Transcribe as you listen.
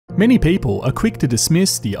Many people are quick to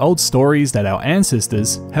dismiss the old stories that our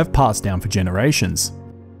ancestors have passed down for generations.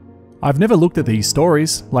 I've never looked at these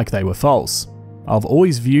stories like they were false. I've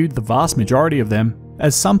always viewed the vast majority of them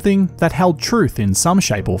as something that held truth in some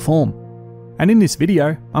shape or form. And in this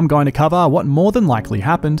video, I'm going to cover what more than likely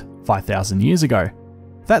happened 5,000 years ago.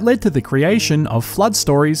 That led to the creation of flood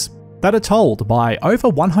stories that are told by over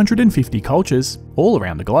 150 cultures all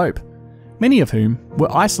around the globe, many of whom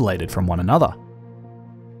were isolated from one another.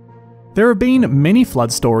 There have been many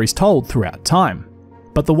flood stories told throughout time,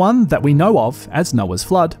 but the one that we know of as Noah's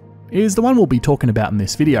flood is the one we'll be talking about in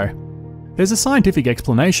this video. There's a scientific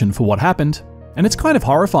explanation for what happened, and it's kind of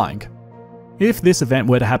horrifying. If this event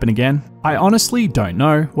were to happen again, I honestly don't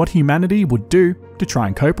know what humanity would do to try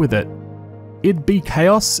and cope with it. It'd be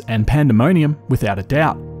chaos and pandemonium without a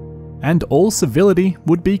doubt, and all civility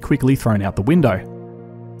would be quickly thrown out the window.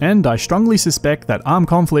 And I strongly suspect that armed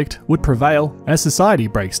conflict would prevail as society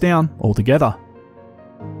breaks down altogether.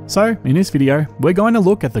 So, in this video, we're going to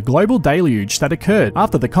look at the global deluge that occurred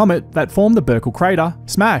after the comet that formed the Burckle crater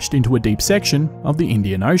smashed into a deep section of the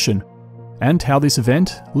Indian Ocean, and how this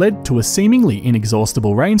event led to a seemingly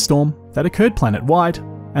inexhaustible rainstorm that occurred planet-wide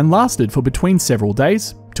and lasted for between several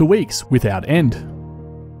days to weeks without end.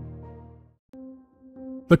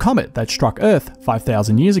 The comet that struck Earth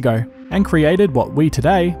 5,000 years ago and created what we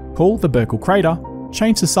today call the Burckle crater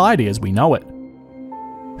changed society as we know it.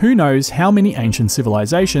 Who knows how many ancient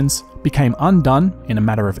civilizations became undone in a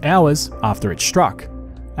matter of hours after it struck,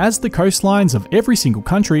 as the coastlines of every single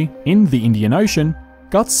country in the Indian Ocean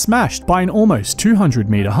got smashed by an almost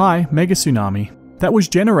 200-meter high mega tsunami that was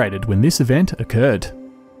generated when this event occurred.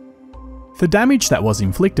 The damage that was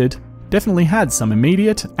inflicted definitely had some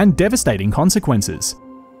immediate and devastating consequences,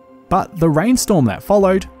 but the rainstorm that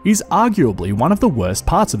followed is arguably one of the worst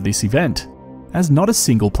parts of this event, as not a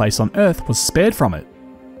single place on Earth was spared from it.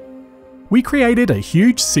 We created a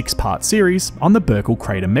huge 6-part series on the Burckle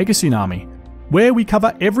crater mega tsunami, where we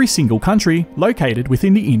cover every single country located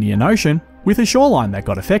within the Indian Ocean with a shoreline that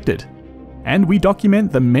got affected, and we document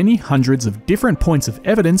the many hundreds of different points of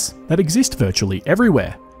evidence that exist virtually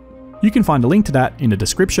everywhere. You can find a link to that in the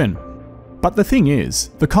description. But the thing is,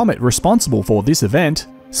 the comet responsible for this event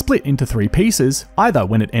split into 3 pieces either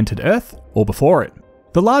when it entered Earth or before it.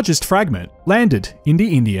 The largest fragment landed in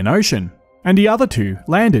the Indian Ocean, and the other 2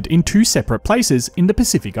 landed in 2 separate places in the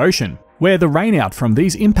Pacific Ocean, where the rainout from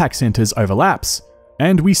these impact centers overlaps,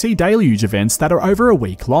 and we see deluge events that are over a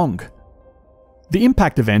week long. The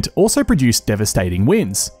impact event also produced devastating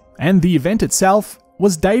winds, and the event itself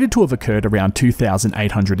was dated to have occurred around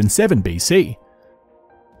 2807 BC.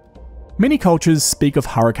 Many cultures speak of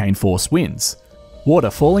hurricane-force winds,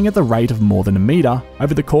 water falling at the rate of more than a meter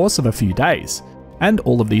over the course of a few days, and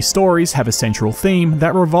all of these stories have a central theme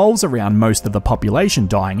that revolves around most of the population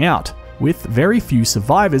dying out, with very few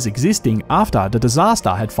survivors existing after the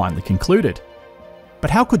disaster had finally concluded.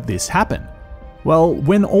 But how could this happen? Well,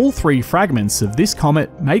 when all 3 fragments of this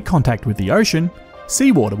comet made contact with the ocean,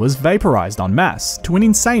 seawater was vaporized en masse to an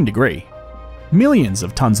insane degree. Millions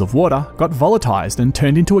of tons of water got volatilized and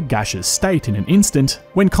turned into a gaseous state in an instant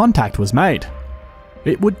when contact was made.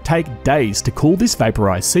 It would take days to cool this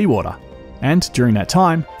vaporized seawater, and during that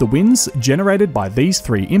time, the winds generated by these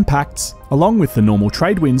 3 impacts, along with the normal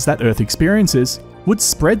trade winds that Earth experiences, would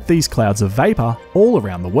spread these clouds of vapor all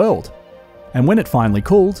around the world. And when it finally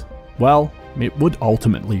cooled, well, it would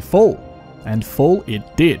ultimately fall. And fall it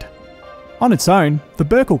did. On its own, the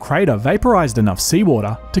Burckle crater vaporized enough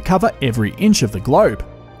seawater to cover every inch of the globe.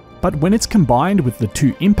 But when it's combined with the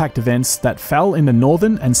 2 impact events that fell in the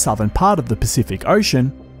northern and southern part of the Pacific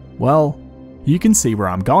Ocean, well, you can see where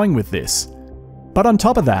I'm going with this. But on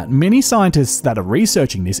top of that, many scientists that are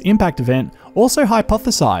researching this impact event also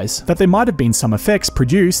hypothesize that there might have been some effects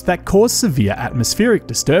produced that caused severe atmospheric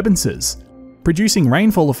disturbances, producing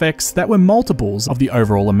rainfall effects that were multiples of the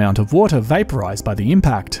overall amount of water vaporized by the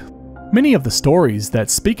impact. Many of the stories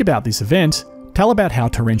that speak about this event tell about how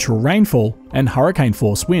torrential rainfall and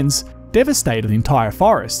hurricane-force winds devastated entire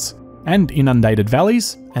forests and inundated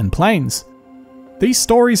valleys and plains. These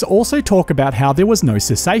stories also talk about how there was no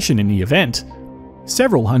cessation in the event.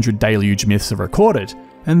 Several hundred deluge myths are recorded,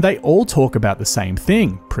 and they all talk about the same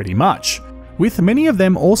thing, pretty much, with many of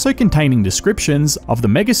them also containing descriptions of the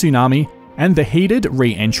mega tsunami and the heated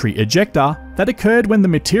re-entry ejecta that occurred when the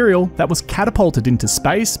material that was catapulted into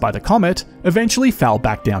space by the comet eventually fell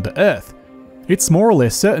back down to Earth. It's more or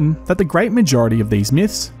less certain that the great majority of these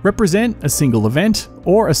myths represent a single event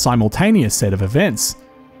or a simultaneous set of events.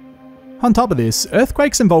 On top of this,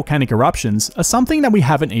 earthquakes and volcanic eruptions are something that we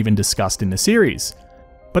haven't even discussed in the series,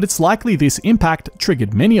 but it's likely this impact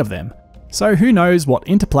triggered many of them, So who knows what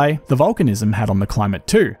interplay the volcanism had on the climate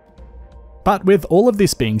too. But with all of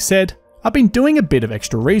this being said, I've been doing a bit of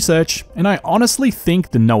extra research, and I honestly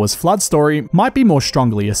think the Noah's flood story might be more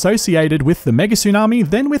strongly associated with the mega tsunami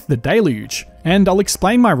than with the deluge. And I'll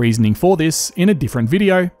explain my reasoning for this in a different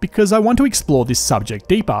video because I want to explore this subject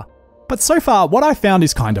deeper. But so far, what I found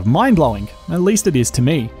is kind of mind-blowing, at least it is to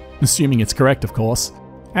me, assuming it's correct of course.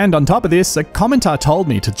 And on top of this, a commenter told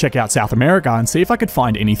me to check out South America and see if I could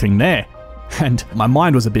find anything there. And my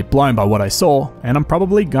mind was a bit blown by what I saw, and I'm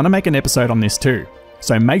probably gonna make an episode on this too.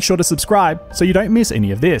 So make sure to subscribe so you don't miss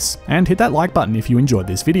any of this, and hit that like button if you enjoyed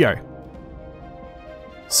this video.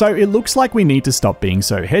 So it looks like we need to stop being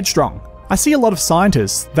so headstrong. I see a lot of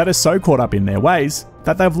scientists that are so caught up in their ways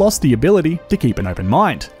that they've lost the ability to keep an open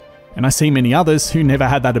mind. And I see many others who never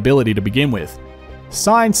had that ability to begin with.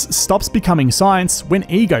 Science stops becoming science when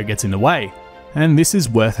ego gets in the way. And this is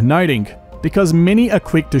worth noting, because many are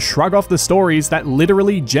quick to shrug off the stories that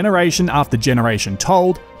literally generation after generation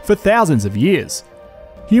told for thousands of years.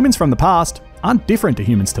 Humans from the past aren't different to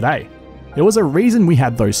humans today. There was a reason we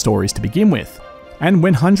had those stories to begin with. And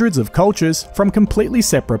when hundreds of cultures from completely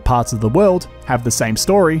separate parts of the world have the same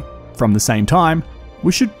story, from the same time,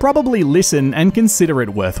 we should probably listen and consider it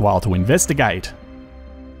worthwhile to investigate.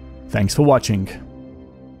 Thanks for watching.